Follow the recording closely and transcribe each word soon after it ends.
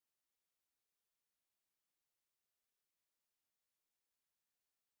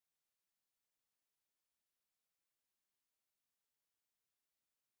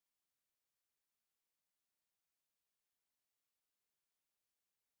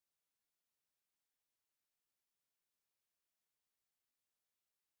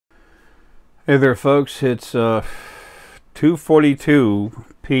Hey there, folks. It's 2:42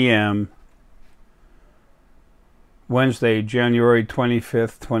 p.m. Wednesday, January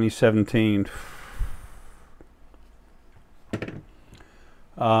 25th, 2017.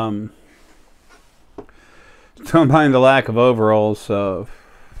 Don't mind the lack of overalls. When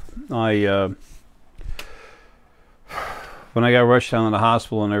I got rushed down to the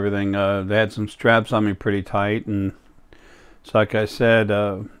hospital and everything, they had some straps on me pretty tight, and it's like I said,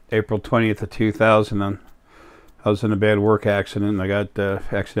 April 20th of 2000, I was in a bad work accident, and I got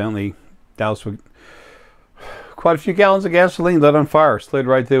accidentally doused with quite a few gallons of gasoline, lit on fire, slid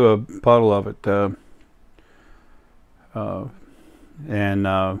right through a puddle of it.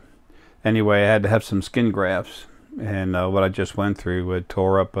 Anyway, I had to have some skin grafts, and what I just went through, it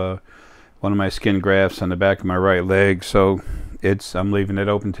tore up one of my skin grafts on the back of my right leg, so I'm leaving it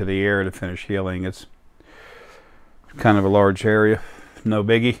open to the air to finish healing. It's kind of a large area. No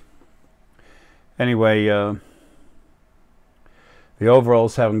biggie. Anyway, the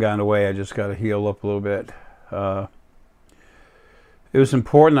overalls haven't gone away. I just got to heal up a little bit. It was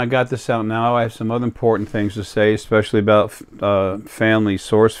important I got this out now. I have some other important things to say, especially about family,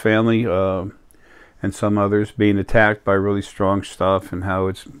 source family, and some others being attacked by really strong stuff and how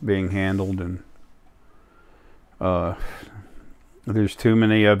it's being handled. And there's too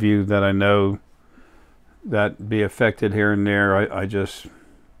many of you that I know that be affected here and there.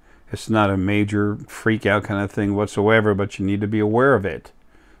 It's not a major freak out kind of thing whatsoever, but you need to be aware of it.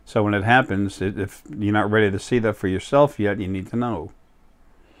 So when it happens, if you're not ready to see that for yourself yet, you need to know.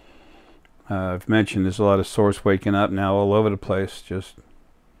 I've mentioned there's a lot of source waking up now all over the place, just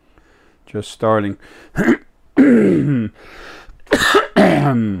starting.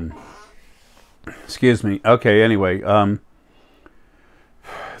 Excuse me. Okay, anyway,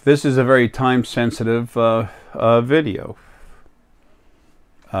 this is a very time-sensitive video.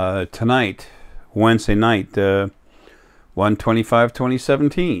 Tonight, Wednesday night,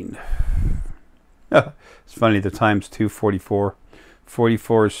 1/25/2017. It's funny, the time's 2:44.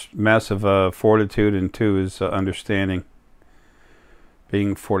 44 is massive fortitude, and 2 is understanding.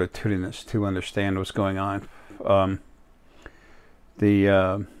 Being fortitudinous to understand what's going on.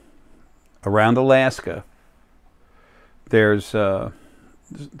 Around Alaska, there's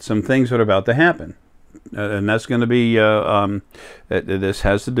some things that are about to happen. And that's going to be, this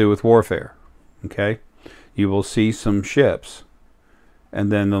has to do with warfare, okay? You will see some ships,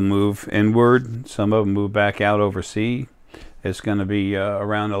 and then they'll move inward. Some of them move back out overseas. It's going to be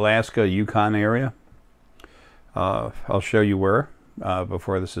around Alaska, Yukon area. I'll show you where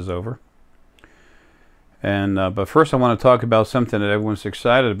before this is over. And but first I want to talk about something that everyone's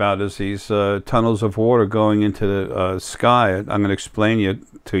excited about, is these tunnels of water going into the sky. I'm going to explain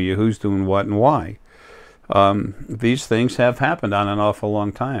to you who's doing what and why. These things have happened on and off for a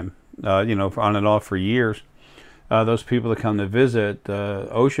long time, on and off for years. Those people that come to visit,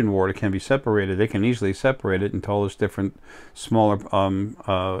 ocean water can be separated. They can easily separate it into all those different smaller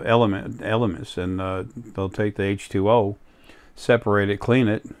elements, and they'll take the H2O, separate it, clean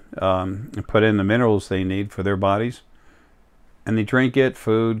it, and put in the minerals they need for their bodies, and they drink it,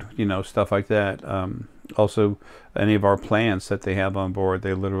 food, stuff like that. Also, any of our plants that they have on board,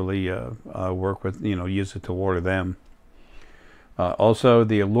 they literally work with, use it to water them. Also,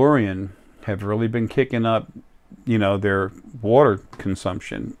 the Illyrian have really been kicking up, their water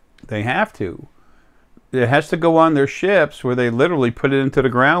consumption. They have to. It has to go on their ships, where they literally put it into the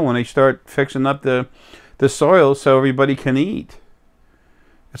ground when they start fixing up the soil so everybody can eat.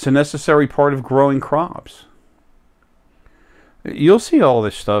 It's a necessary part of growing crops. You'll see all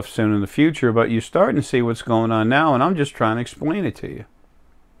this stuff soon in the future, but you're starting to see what's going on now, and I'm just trying to explain it to you.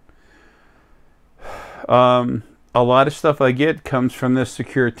 A lot of stuff I get comes from this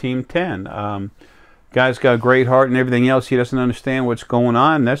Secure Team 10. Guy's got a great heart and everything else. He doesn't understand what's going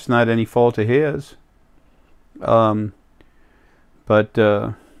on. That's not any fault of his. But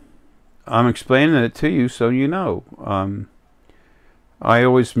I'm explaining it to you so you know. I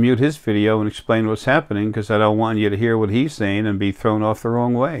always mute his video and explain what's happening, because I don't want you to hear what he's saying and be thrown off the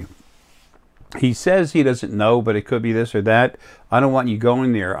wrong way. He says he doesn't know, but it could be this or that. I don't want you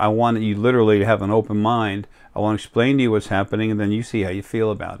going there. I want you literally to have an open mind. I want to explain to you what's happening, and then you see how you feel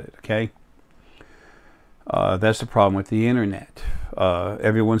about it, okay? That's the problem with the internet.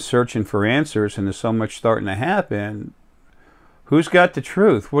 Everyone's searching for answers, and there's so much starting to happen. Who's got the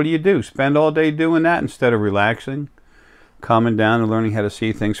truth? What do? Spend all day doing that instead of relaxing, calming down, and learning how to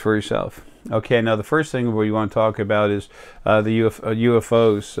see things for yourself. Okay, now the first thing we want to talk about is the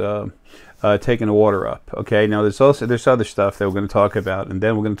UFOs taking the water up. Okay, now there's other stuff that we're going to talk about, and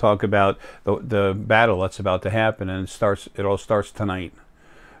then we're going to talk about the battle that's about to happen, and it all starts tonight.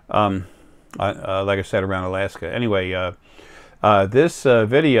 like I said, around Alaska. Anyway, this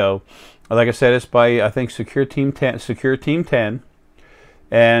video, like I said, it's by, I think, Secure Team 10,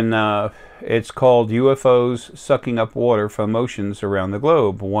 and it's called UFOs Sucking Up Water from Oceans Around the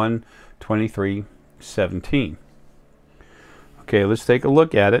Globe, 1/23/17. Okay, let's take a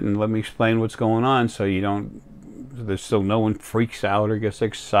look at it and let me explain what's going on, so you don't, so no one freaks out or gets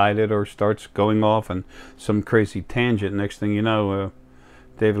excited or starts going off on some crazy tangent. Next thing you know,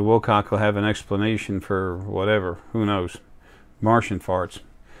 David Wilcock will have an explanation for whatever. Who knows? Martian farts.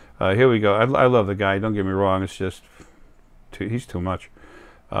 Here we go. I love the guy. Don't get me wrong. It's just he's too much.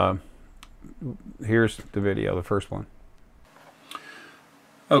 Here's the video, the first one.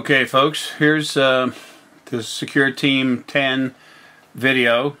 Okay, folks. Here's the Secure Team 10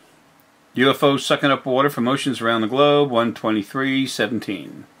 video. UFOs sucking up water from oceans around the globe,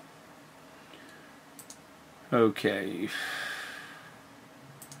 1/23/17. Okay.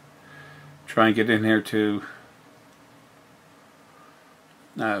 Try and get in here to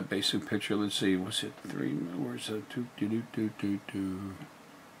basic picture. Let's see. What's it? 3. Where's it?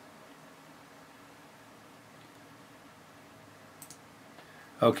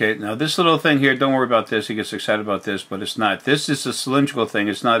 Okay, now this little thing here, don't worry about this. He gets excited about this, but it's not. This is a cylindrical thing.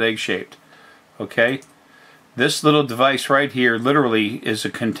 It's not egg-shaped. Okay? This little device right here literally is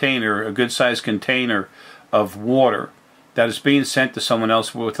a container, a good-sized container of water that is being sent to someone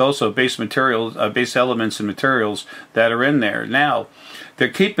else with also base materials, base elements and materials that are in there. Now, they're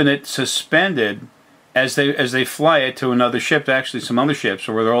keeping it suspended as they fly it to another ship, actually some other ships,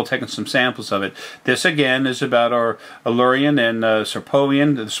 where they're all taking some samples of it. This again is about our Illyrian and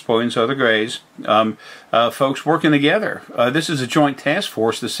Serpoian. The Serpoians are the Greys. Folks working together. This is a joint task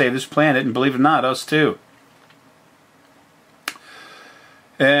force to save this planet, and believe it or not, us too.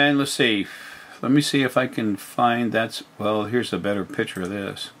 And let's see. Let me see if I can find well, here's a better picture of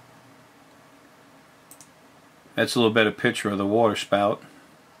this. That's a little better picture of the water spout.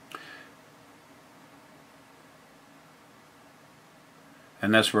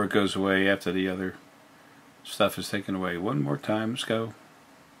 And that's where it goes away after the other stuff is taken away. One more time, let's go.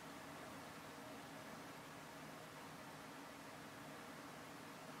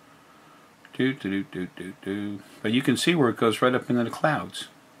 But you can see where it goes right up into the clouds.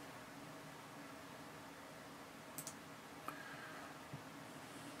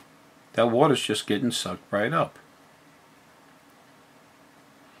 That water's just getting sucked right up.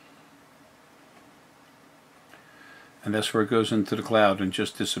 And that's where it goes into the cloud and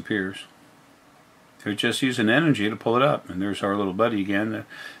just disappears. They're just using energy to pull it up. And there's our little buddy again.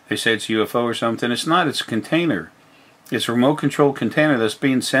 They say it's a UFO or something. It's not. It's a container. It's a remote control container that's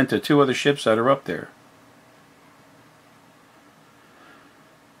being sent to 2 other ships that are up there.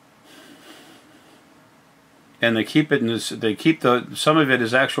 And they keep it in this, some of it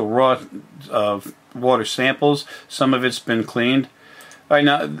is actual raw water samples. Some of it's been cleaned. All right,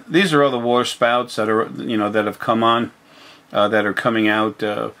 now these are all the water spouts that are, that have come on, that are coming out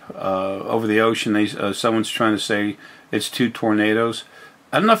over the ocean. Someone's trying to say it's 2 tornadoes.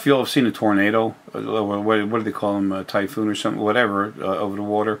 I don't know if you all have seen a tornado, or what do they call them, a typhoon or something, whatever, over the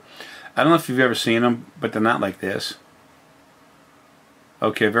water. I don't know if you've ever seen them, but they're not like this.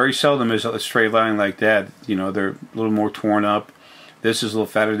 Okay, very seldom is a straight line like that. They're a little more torn up. This is a little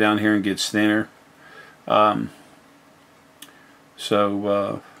fatter down here and gets thinner.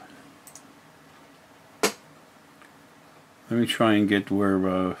 So let me try and get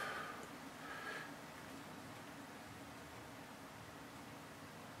where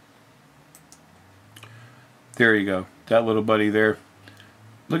there you go. That little buddy there.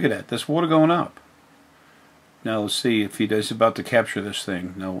 Look at that. There's water going up. Now let's see if he's about to capture this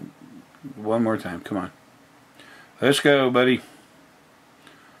thing. No, one more time. Come on. Let's go, buddy.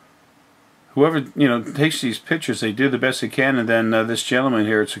 Whoever takes these pictures, they do the best they can, and then this gentleman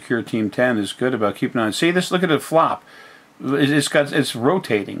here at Secure Team 10 is good about keeping on. See this? Look at it flop. It's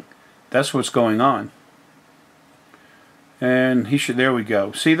rotating. That's what's going on. And there we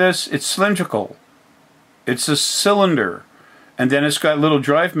go. See this? It's cylindrical. It's a cylinder. And then it's got little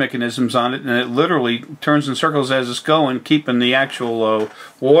drive mechanisms on it, and it literally turns in circles as it's going, keeping the actual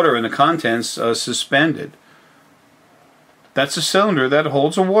water and the contents suspended. That's a cylinder that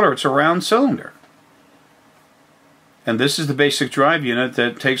holds the water. It's a round cylinder. And this is the basic drive unit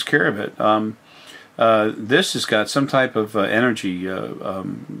that takes care of it. This has got some type of energy,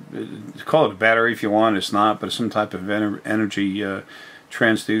 call it a battery if you want, it's not, but it's some type of energy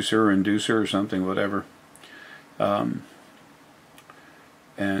transducer, inducer or something, whatever.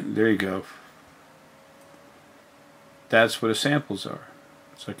 And there you go. That's what the samples are.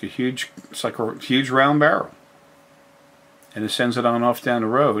 It's like a huge round barrel. And it sends it on off down the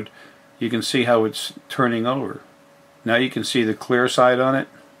road. you can see how it's turning over. Now you can see the clear side on it.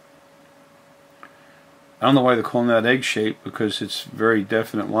 I don't know why they're calling that egg shape, because it's very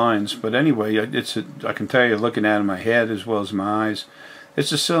definite lines. But anyway, I can tell you, looking at it in my head as well as my eyes,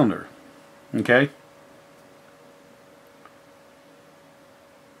 it's a cylinder. Okay?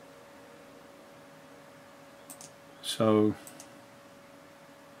 So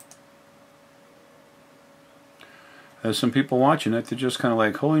there's some people watching it, they're just kind of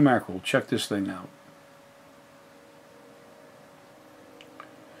like, holy mackerel, check this thing out.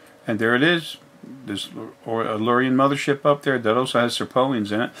 And there it is. This Ancient Mothership up there that also has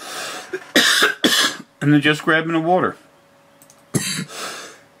serpolians in it. And they're just grabbing the water.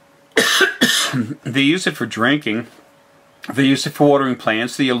 They use it for drinking. They use it for watering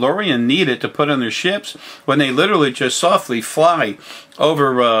plants. The Ancient need it to put on their ships when they literally just softly fly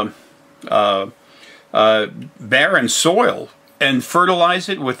over barren soil and fertilize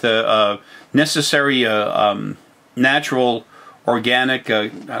it with the necessary natural, organic, I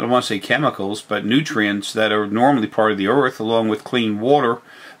don't want to say chemicals, but nutrients that are normally part of the earth, along with clean water,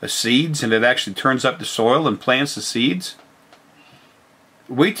 the seeds, and it actually turns up the soil and plants the seeds.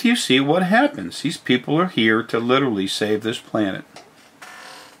 Wait till you see what happens. These people are here to literally save this planet.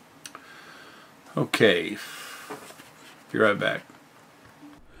 Okay. Be right back.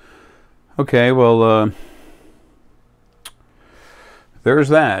 Okay, well, there's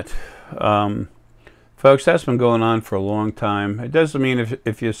that. Folks, that's been going on for a long time. It doesn't mean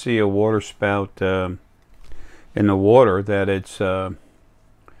if you see a water spout in the water that it's a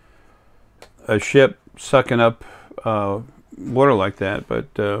ship sucking up water like that. But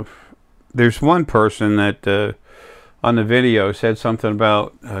there's one person that on the video said something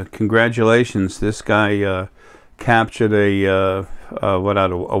about congratulations, this guy captured a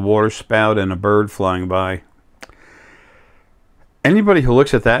water spout and a bird flying by. Anybody who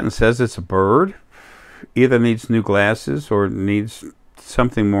looks at that and says it's a bird either needs new glasses or needs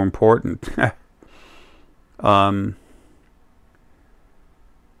something more important.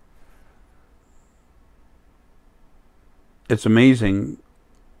 It's amazing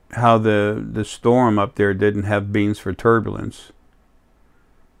how the storm up there didn't have beans for turbulence,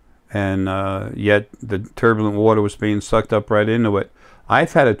 and yet the turbulent water was being sucked up right into it.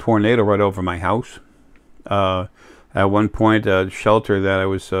 I've had a tornado right over my house. At one point, a shelter that I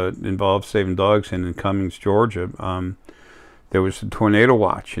was involved saving dogs in Cummings, Georgia, there was a tornado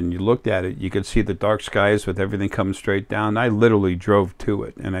watch, and you looked at it, you could see the dark skies with everything coming straight down. I literally drove to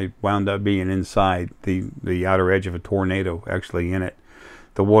it, and I wound up being inside the outer edge of a tornado, actually in it.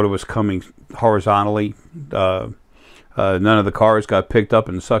 The water was coming horizontally. None of the cars got picked up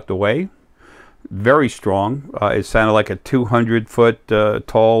and sucked away. Very strong. It sounded like a 200-foot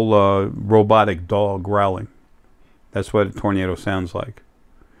tall robotic dog growling. That's what a tornado sounds like.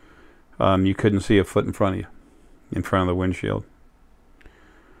 You couldn't see a foot in front of you, in front of the windshield.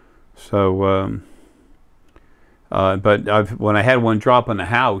 So, but when I had one drop on the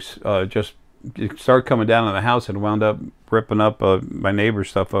house, just it started coming down on the house and wound up ripping up my neighbor's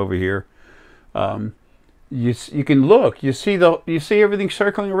stuff over here. You can look, you see everything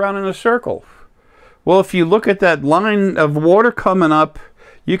circling around in a circle. Well, if you look at that line of water coming up,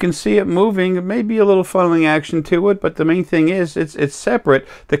 you can see it moving. It may be a little funneling action to it, but the main thing is it's separate.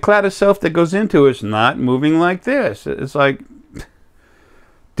 The cloud itself that goes into it is not moving like this. It's like,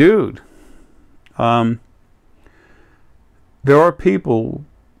 dude, there are people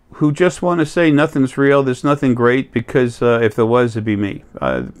who just want to say nothing's real, there's nothing great, because if there was, it'd be me.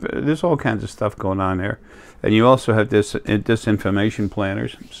 There's all kinds of stuff going on there. And you also have disinformation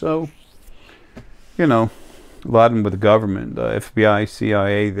planners. So, you know, a lot of them with the government, FBI,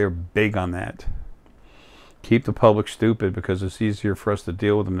 CIA, they're big on that. Keep the public stupid because it's easier for us to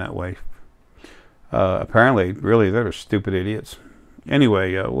deal with them that way. Apparently, really, they're stupid idiots.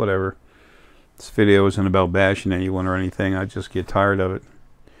 Anyway, whatever. This video isn't about bashing anyone or anything. I just get tired of it.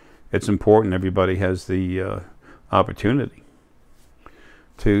 It's important everybody has the opportunity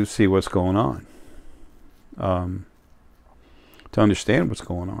to see what's going on. To understand what's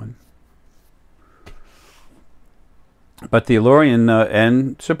going on. But the Ancient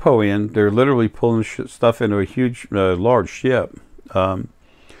and Serpolian, they're literally pulling stuff into a huge, large ship.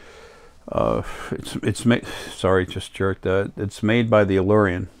 It's made. Sorry, just jerked. It's made by the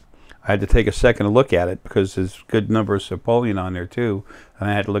Ancient. I had to take a second to look at it because there's a good number of Serpolian on there too, and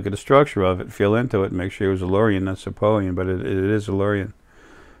I had to look at the structure of it, feel into it, and make sure it was Ancient, not Serpolian. But it is Ancient.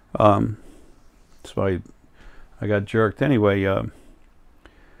 That's why I got jerked. Anyway.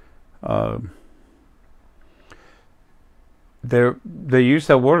 they use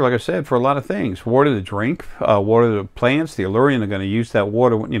that water, like I said, for a lot of things. Water to drink, water to plants. The Illyrian are going to use that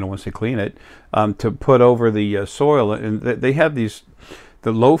water, once they clean it, to put over the soil. And they have the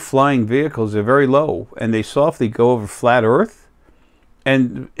low-flying vehicles. They're very low, and they softly go over flat Earth.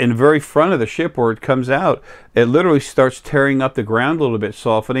 And in the very front of the ship where it comes out, it literally starts tearing up the ground a little bit,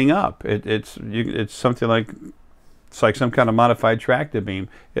 softening up. It's something like, it's like some kind of modified tractor beam.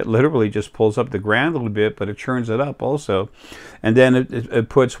 It literally just pulls up the ground a little bit, but it churns it up also. And then it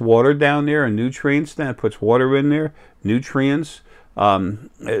puts water down there and nutrients. Then it puts water in there, nutrients.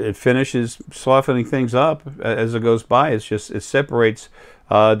 It finishes softening things up as it goes by. It separates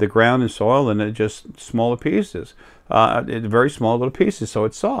the ground and soil, and it just smaller pieces. Very small little pieces, so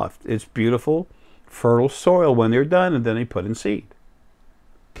it's soft. It's beautiful, fertile soil when they're done, and then they put in seed.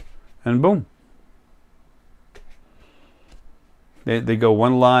 And boom. They go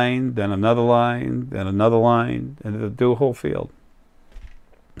one line, then another line, then another line, and they'll do a whole field.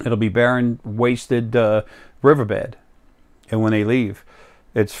 It'll be barren, wasted riverbed. And when they leave,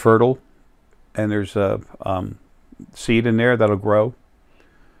 it's fertile, and there's seed in there that'll grow.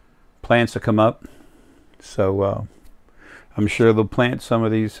 Plants will come up. So I'm sure they'll plant some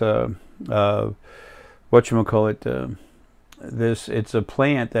of these, whatchamacallit, it's a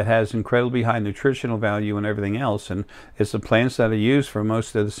plant that has incredibly high nutritional value and everything else, and it's the plants that are used for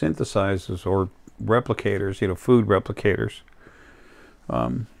most of the synthesizers or replicators, food replicators.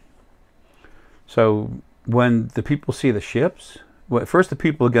 So when the people see the ships, first the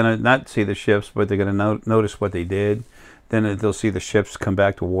people are going to not see the ships, but they're going to notice what they did. Then they'll see the ships come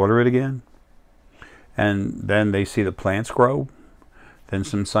back to water it again. And then they see the plants grow. Then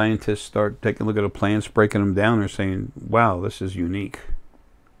some scientists start taking a look at the plants, breaking them down, and saying, wow, this is unique.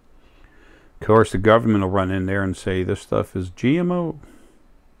 Of course, the government will run in there and say this stuff is GMO,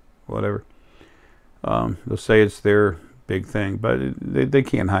 whatever. They'll say it's their big thing, but they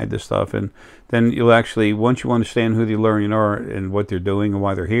can't hide this stuff. And then you'll actually, once you understand who the Illyrian are and what they're doing and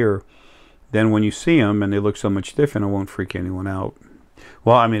why they're here, then when you see them and they look so much different, it won't freak anyone out.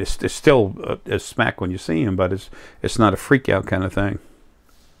 Well, I mean, it's still a smack when you see him, but it's not a freak out kind of thing.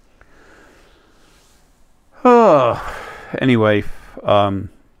 Anyway,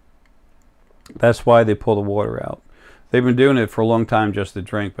 that's why they pull the water out. They've been doing it for a long time just to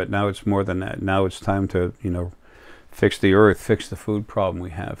drink, but now it's more than that. Now it's time to, fix the earth, fix the food problem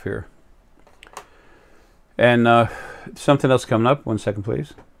we have here. And something else coming up. 1 second,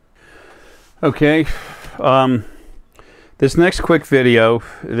 please. Okay. This next quick video,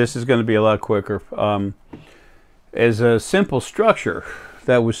 this is going to be a lot quicker, is a simple structure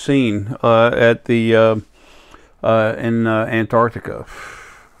that was seen at the in Antarctica,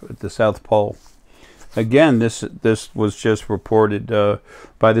 at the South Pole. Again, this was just reported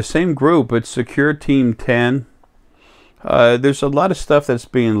by the same group. It's Secure Team 10. There's a lot of stuff that's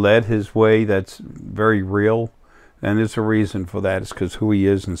being led his way that's very real, and there's a reason for that. It's because who he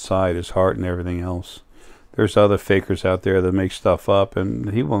is inside, his heart, and everything else. There's other fakers out there that make stuff up,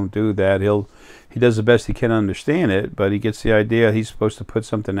 and he won't do that. He does the best he can understand it, but he gets the idea he's supposed to put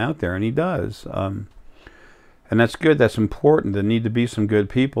something out there, and he does. And that's good. That's important. There need to be some good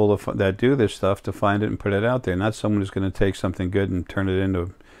people that do this stuff to find it and put it out there, not someone who's going to take something good and turn it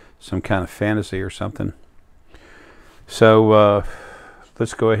into some kind of fantasy or something. So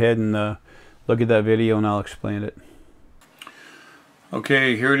let's go ahead and look at that video, and I'll explain it.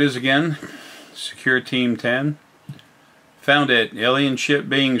 Okay, here it is again. Secure Team 10. Found it. Alien ship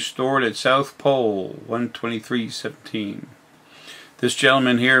being stored at South Pole, 12317. This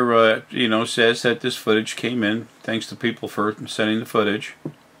gentleman here, says that this footage came in. Thanks to people for sending the footage.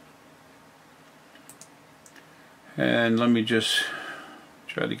 And let me just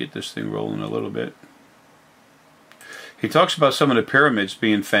try to get this thing rolling a little bit. He talks about some of the pyramids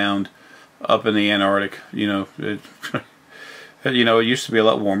being found up in the Antarctic. It used to be a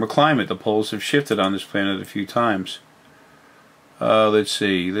lot warmer climate. The poles have shifted on this planet a few times. Let's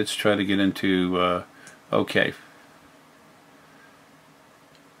see. Let's try to get into... okay.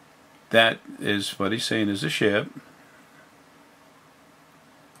 That is what he's saying is a ship.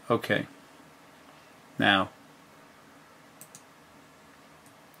 Okay. Now,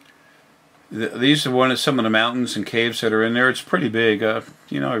 these are some of the mountains and caves that are in there. It's pretty big. I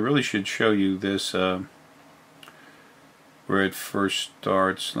really should show you this where it first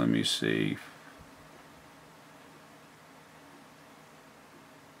starts. Let me see.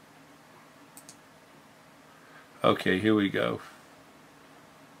 Okay, here we go.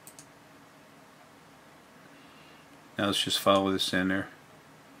 Now let's just follow this in there.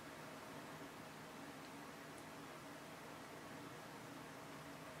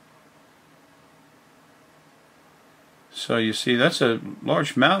 So you see, that's a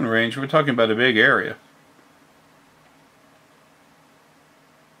large mountain range. We're talking about a big area.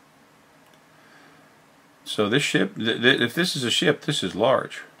 So this ship, if this is a ship, this is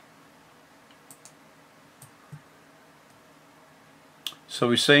large. So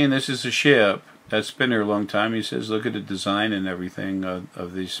he's saying this is a ship that's been here a long time. He says, look at the design and everything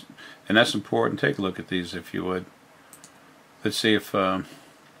of these. And that's important. Take a look at these if you would. Let's see if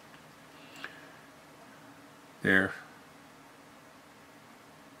there.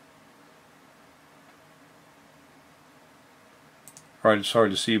 Alright, it's hard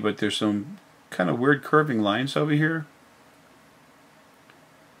to see, but there's some kind of weird curving lines over here.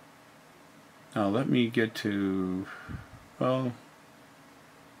 Now let me get to, well,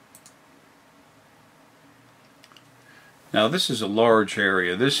 now this is a large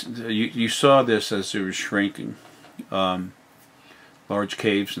area. This you saw this as it was shrinking. Large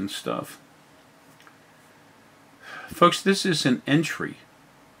caves and stuff. Folks, this is an entry.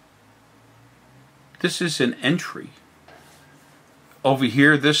 This is an entry. Over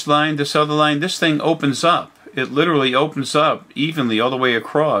here, this line, this other line, this thing opens up. It literally opens up evenly all the way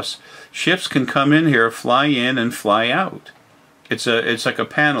across. Ships can come in here, fly in, and fly out. It's like a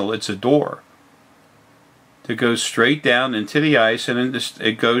panel. It's a door that goes straight down into the ice, and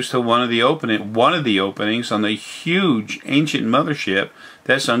it goes to one of the openings on the huge Ancient Mothership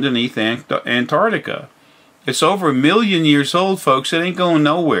that's underneath Antarctica. It's over 1 million years old, folks. It ain't going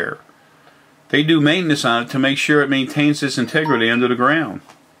nowhere. They do maintenance on it to make sure it maintains its integrity under the ground.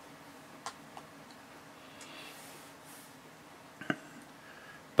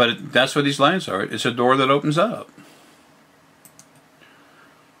 But that's what these lines are. It's a door that opens up.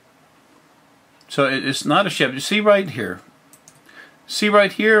 So it's not a ship. You see right here. See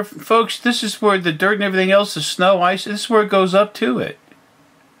right here, folks, this is where the dirt and everything else, the snow, ice, this is where it goes up to it.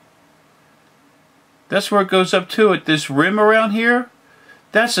 That's where it goes up to it. This rim around here,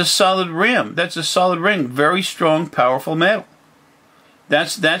 that's a solid rim. That's a solid ring. Very strong, powerful metal.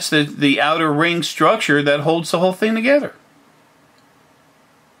 That's the outer ring structure that holds the whole thing together.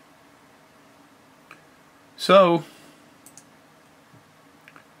 So,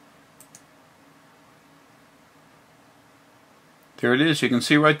 there it is. You can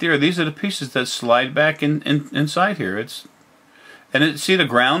see right there. These are the pieces that slide back inside here. See the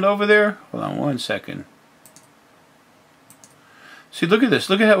ground over there? Hold on one second. See, look at this.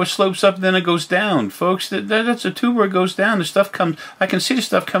 Look at how it slopes up and then it goes down. Folks, that's a tube where it goes down. The stuff comes, I can see the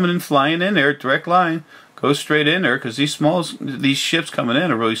stuff coming in, flying in there, direct line. Goes straight in there because these ships coming in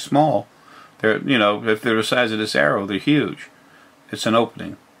are really small. They're, you know, if they're the size of this arrow, they're huge. It's an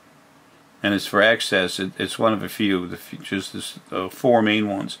opening. And it's for access. It's one of a few, just this 4 main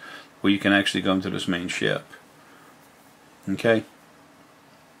ones where you can actually go into this main ship. Okay?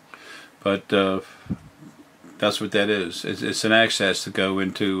 But that's what that is. It's an access to go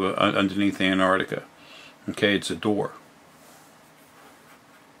into underneath Antarctica. Okay, it's a door.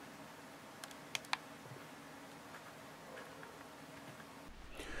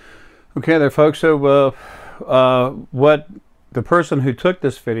 Okay there, folks. So what the person who took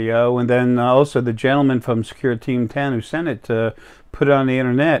this video, and then also the gentleman from Secure Team 10 who sent it to put it on the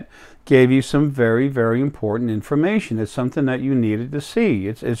internet, gave you some very, very important information. It's something that you needed to see.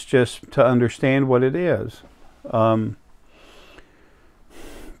 It's just to understand what it is.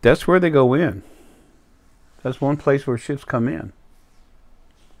 That's where they go in. That's one place where ships come in.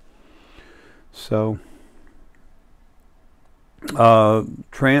 So the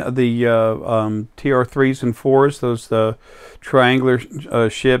TR3s and 4s, those triangular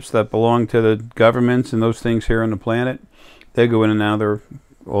ships that belong to the governments and those things here on the planet, they go in and out there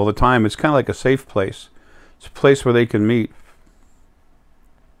all the time. It's kind of like a safe place. It's a place where they can meet.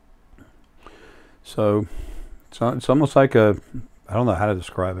 So it's almost like a, I don't know how to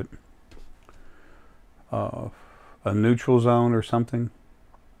describe it, a neutral zone or something.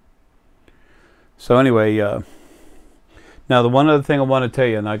 So anyway, now the one other thing I want to tell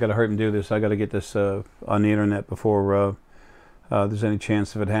you, and I got to hurry and do this, I got to get this on the internet before there's any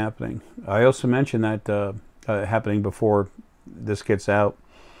chance of it happening. I also mentioned that happening before this gets out.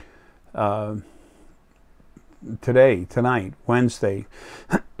 Tonight, Wednesday,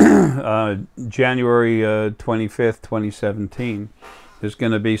 January 25th, 2017, there's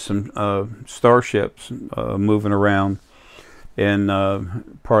going to be some starships moving around in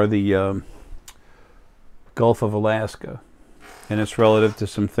part of the Gulf of Alaska. And it's relative to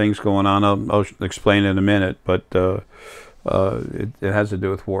some things going on. I'll explain in a minute, but it has to do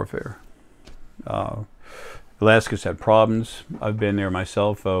with warfare. Alaska's had problems. I've been there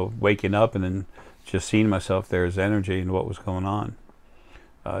myself, waking up and then just seeing myself there as energy and what was going on.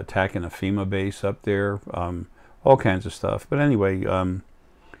 Attacking a FEMA base up there, all kinds of stuff. But anyway,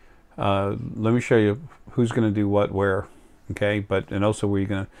 let me show you who's going to do what where, okay? But and also where you're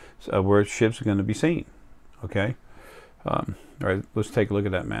going to where ships are going to be seen, okay? All right, let's take a look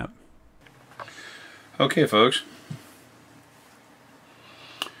at that map. Okay, folks.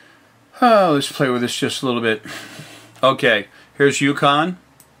 Oh, let's play with this just a little bit. Okay, here's Yukon.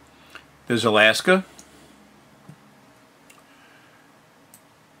 There's Alaska.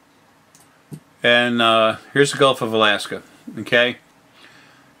 And here's the Gulf of Alaska. Okay,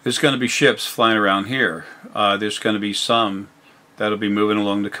 there's going to be ships flying around here. There's going to be some that'll be moving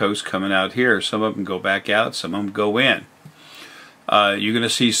along the coast coming out here. Some of them go back out, some of them go in. You're going to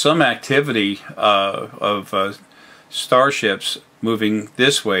see some activity of starships moving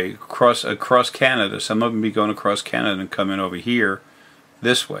this way across Canada. Some of them be going across Canada and coming over here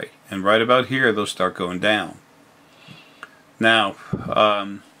this way, and right about here they'll start going down. Now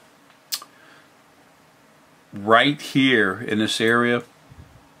right here in this area,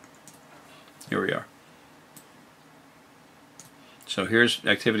 here we are. So here's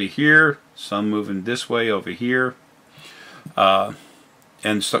activity here, some moving this way over here,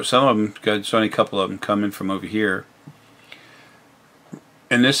 and so, some of them, there's only a couple of them coming from over here.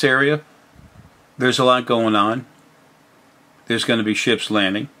 In this area, there's a lot going on. There's going to be ships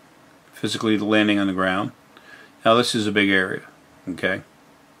landing, physically landing on the ground. Now this is a big area, okay?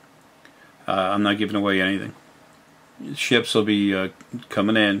 I'm not giving away anything. Ships will be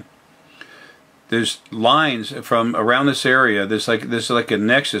coming in. There's lines from around this area. There's like a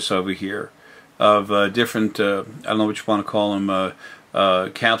nexus over here of different, I don't know what you want to call them,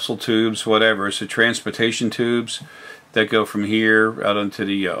 capsule tubes, whatever. It's the transportation tubes that go from here out into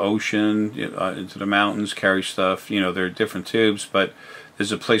the ocean, into the mountains, carry stuff. You know, there are different tubes, but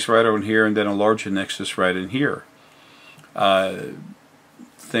there's a place right over here and then a larger nexus right in here.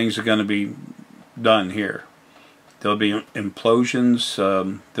 Things are going to be done here. There'll be implosions.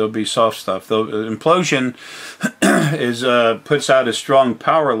 There'll be soft stuff. Implosion is puts out a strong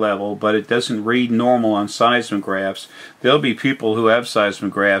power level, but it doesn't read normal on seismographs. There'll be people who have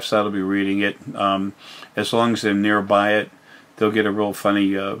seismographs that'll be reading it. As long as they're nearby it, they'll get a real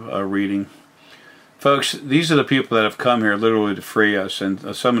funny reading. Folks, these are the people that have come here literally to free us,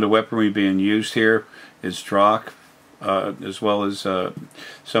 and some of the weaponry being used here is Drak, as well as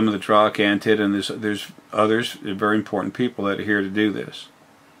some of the Drak Antid, and there's others, very important people that are here to do this.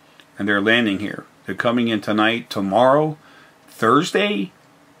 And they're landing here. They're coming in tonight. Tomorrow, Thursday,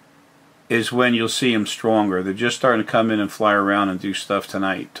 is when you'll see them stronger. They're just starting to come in and fly around and do stuff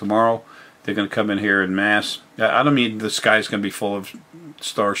tonight. Tomorrow, they're going to come in here en masse. I don't mean the sky's going to be full of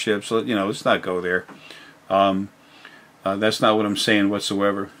starships. You know, let's not go there. That's not what I'm saying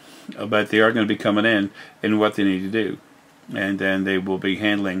whatsoever. But they are going to be coming in what they need to do. And then they will be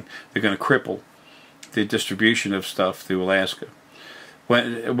handling, they're going to cripple the distribution of stuff through Alaska.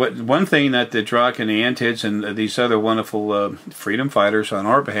 One thing that the Drak and the Antids and these other wonderful freedom fighters on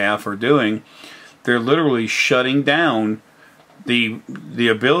our behalf are doing, they're literally shutting down the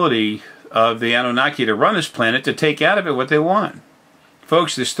ability of the Annunaki to run this planet, to take out of it what they want.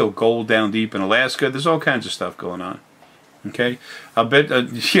 Folks, there's still gold down deep in Alaska. There's all kinds of stuff going on. Okay? I'll bet,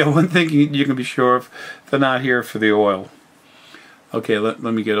 yeah, one thing you can be sure of, they're not here for the oil. Okay, let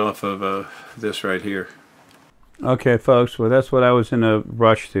me get off of this right here. Okay, folks, well, that's what I was in a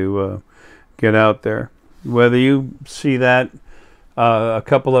rush to get out there. Whether you see that, a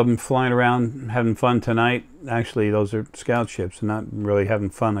couple of them flying around having fun tonight. Actually, those are scout ships, not really having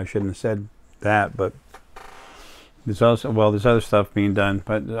fun. I shouldn't have said that, but there's also, well, there's other stuff being done,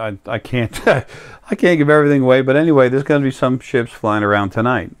 but I can't I can't give everything away. But anyway, there's going to be some ships flying around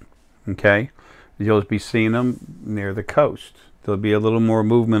tonight. Okay, you'll be seeing them near the coast. There'll be a little more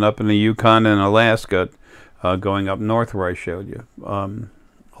movement up in the Yukon and Alaska, going up north where I showed you.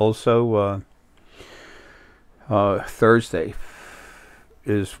 Also, Thursday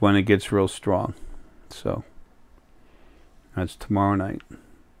is when it gets real strong. So that's tomorrow night.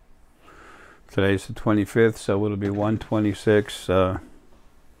 Today's the 25th, so it'll be 1/26,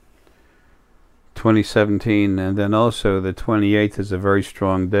 2017, and then also the 28th is a very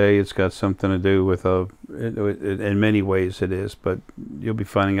strong day. It's got something to do with in many ways it is, but you'll be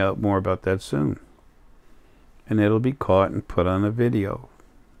finding out more about that soon, and it'll be caught and put on a video.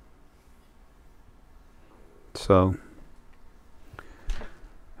 So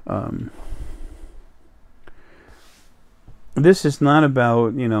this is not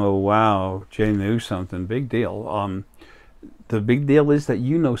about, you know, wow, Jay knew something, big deal. The big deal is that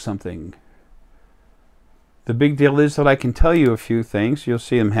you know something. The big deal is that I can tell you a few things. You'll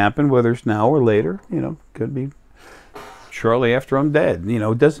see them happen, whether it's now or later. You know, could be shortly after I'm dead. You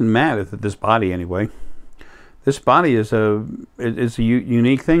know, it doesn't matter that this body anyway. This body is a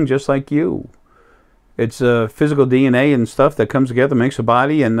unique thing, just like you. It's physical DNA and stuff that comes together, makes a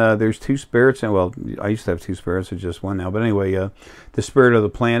body, and there's two spirits. And well, I used to have two spirits, there's just one now. But anyway, the spirit of the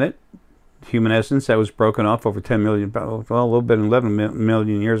planet, human essence, that was broken off over 10 million, well, a little bit, 11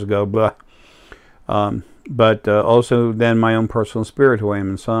 million years ago. Blah. But also then my own personal spirit, who I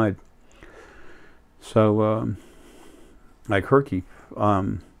am inside. So, like Herky,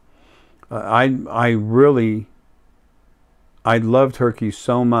 I loved Herky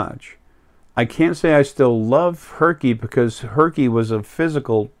so much. I can't say I still love Herky, because Herky was a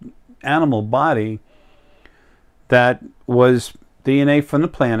physical animal body that was DNA from the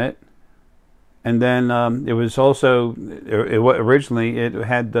planet, and then it was also originally it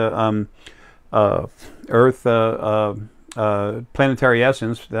had the Earth planetary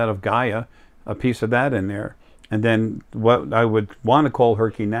essence, that of Gaia, a piece of that in there, and then what I would want to call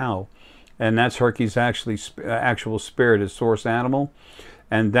Herky now, and that's Herky's actual spirit, his source animal.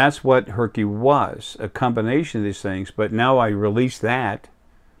 And that's what Herky was, a combination of these things. But now I release that,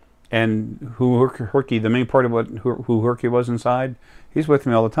 and who Herky, the main part of who Herky was inside, he's with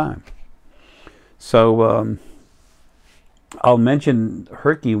me all the time. So I'll mention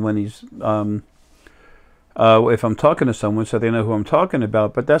Herky when he's, if I'm talking to someone, so they know who I'm talking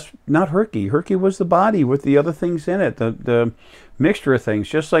about. But that's not Herky. Herky was the body with the other things in it, the mixture of things,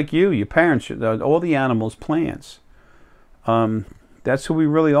 just like you, your parents, all the animals, plants. That's who we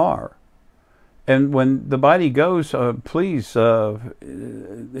really are. And when the body goes, please,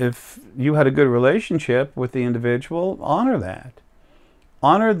 if you had a good relationship with the individual, honor that.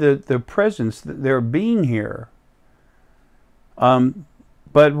 Honor the presence, their being here.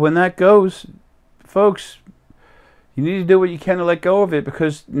 But when that goes, folks, you need to do what you can to let go of it,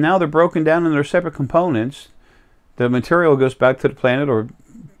 because now they're broken down in their separate components. The material goes back to the planet or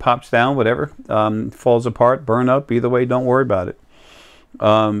pops down, whatever, falls apart, burn up, either way, don't worry about it.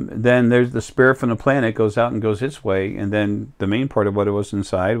 Then there's the spirit from the planet goes out and goes its way, and then the main part of what it was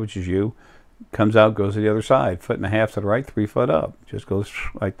inside, which is you, comes out, goes to the other side, 1.5 feet to the right, 3 foot up, just goes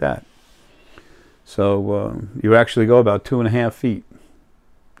like that. So you actually go about 2.5 feet.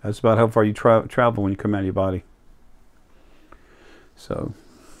 That's about how far you travel when you come out of your body. So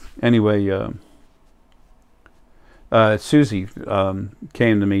anyway, Susie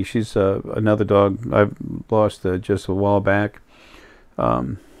came to me. She's another dog I've lost just a while back.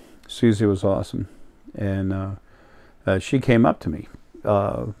 Susie was awesome, and she came up to me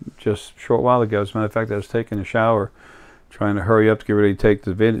just a short while ago. As a matter of fact, I was taking a shower, trying to hurry up to get ready to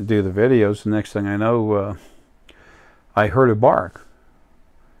do the videos. The next thing I know, I heard her bark.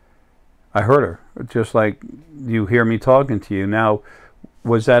 I heard her, just like you hear me talking to you. Now,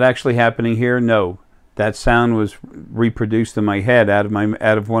 was that actually happening here? No. That sound was reproduced in my head out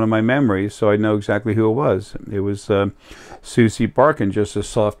of one of my memories, so I know exactly who it was. It was Susie barking, just a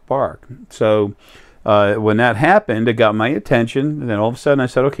soft bark. So when that happened, it got my attention, and then all of a sudden I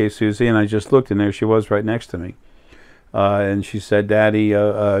said, "Okay, Susie," and I just looked, and there she was right next to me. And she said, "Daddy,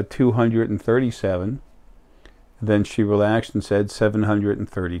 237." Then she relaxed and said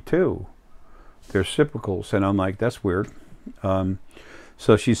 732. They're reciprocals, and I'm like, that's weird.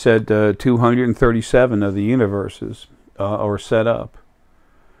 So she said 237 of the universes are set up,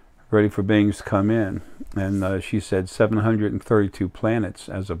 ready for beings to come in. And she said 732 planets,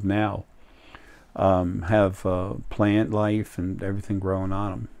 as of now, have plant life and everything growing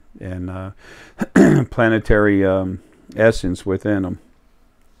on them, and planetary essence within them.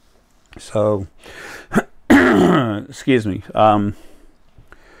 So, excuse me,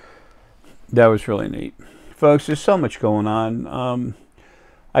 that was really neat. Folks, there's so much going on.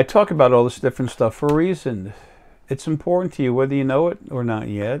 I talk about all this different stuff for a reason. It's important to you, whether you know it or not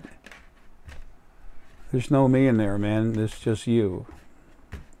yet. There's no me in there, man. It's just you.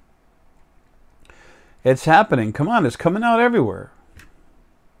 It's happening. Come on, it's coming out everywhere.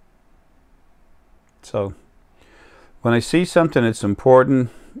 So, when I see something that's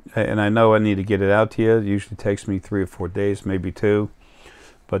important, and I know I need to get it out to you, it usually takes me 3 or 4 days, maybe 2.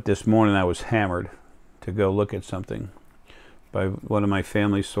 But this morning I was hammered to go look at something by one of my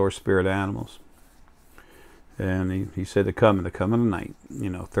family's source spirit animals. And he said to come, and they're coming tonight. You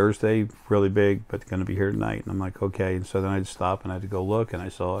know, Thursday, really big, but they're going to be here tonight. And I'm like, okay. And so then I had to stop, and I had to go look, and I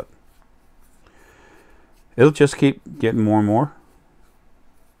saw it. It'll just keep getting more and more.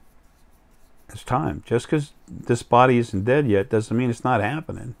 It's time. Just because this body isn't dead yet doesn't mean it's not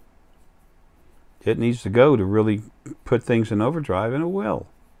happening. It needs to go to really put things in overdrive, and it will.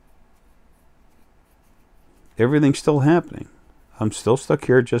 Everything's still happening. I'm still stuck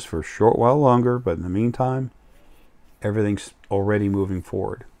here just for a short while longer, but in the meantime, everything's already moving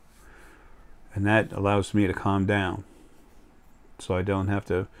forward. And that allows me to calm down. So I don't have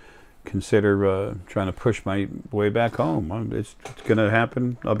to consider trying to push my way back home. It's going to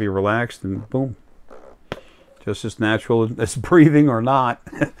happen. I'll be relaxed and boom. Just as natural as breathing or not.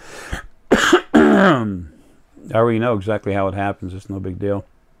 I already know exactly how it happens. It's no big deal.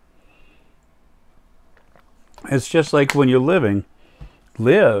 It's just like when you're living.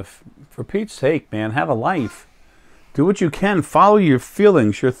 Live. For Pete's sake, man. Have a life. Do what you can. Follow your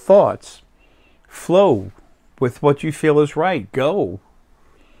feelings, your thoughts. Flow with what you feel is right. Go.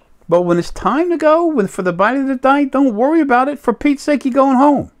 But when it's time to go, for the body to die, don't worry about it. For Pete's sake, you're going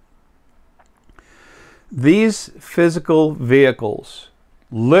home. These physical vehicles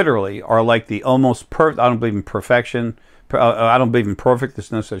literally are like the almost perfect. I don't believe in perfection. I don't believe in perfect.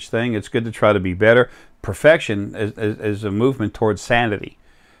 There's no such thing. It's good to try to be better. Perfection is a movement towards sanity.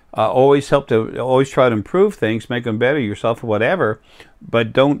 Always try to improve things, make them better yourself or whatever,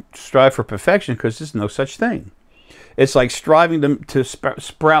 but don't strive for perfection because there's no such thing. It's like striving to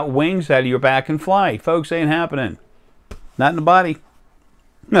sprout wings out of your back and fly. Folks, ain't happening. Not in the body.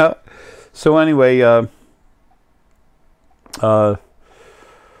 No. So anyway,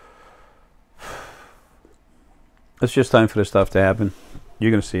 it's just time for this stuff to happen.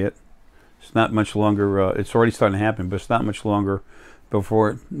 You're going to see it. It's not much longer. It's already starting to happen, but it's not much longer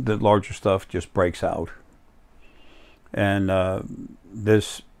before the larger stuff just breaks out. And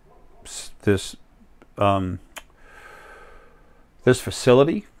this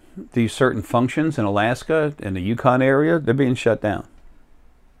facility, these certain functions in Alaska and the Yukon area, they're being shut down.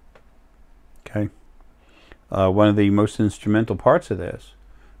 Okay. One of the most instrumental parts of this,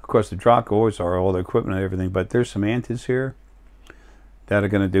 of course, the Dracos are all the equipment and everything, but there's some antis here that are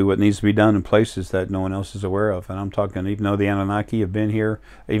going to do what needs to be done in places that no one else is aware of. And I'm talking, even though the Annunaki have been here,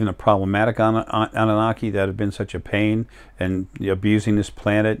 even the problematic Annunaki that have been such a pain and abusing this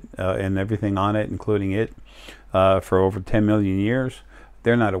planet and everything on it, including it, for over 10 million years,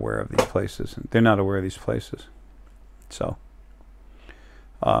 they're not aware of these places. They're not aware of these places. So,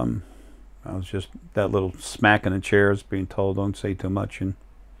 I was just, that little smack in the chairs being told, don't say too much. And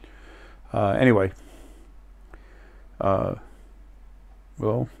anyway,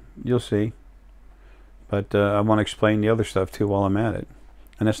 well, you'll see. But I want to explain the other stuff too while I'm at it.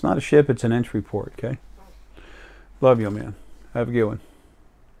 And it's not a ship, it's an entry port, okay? Love you, man. Have a good one.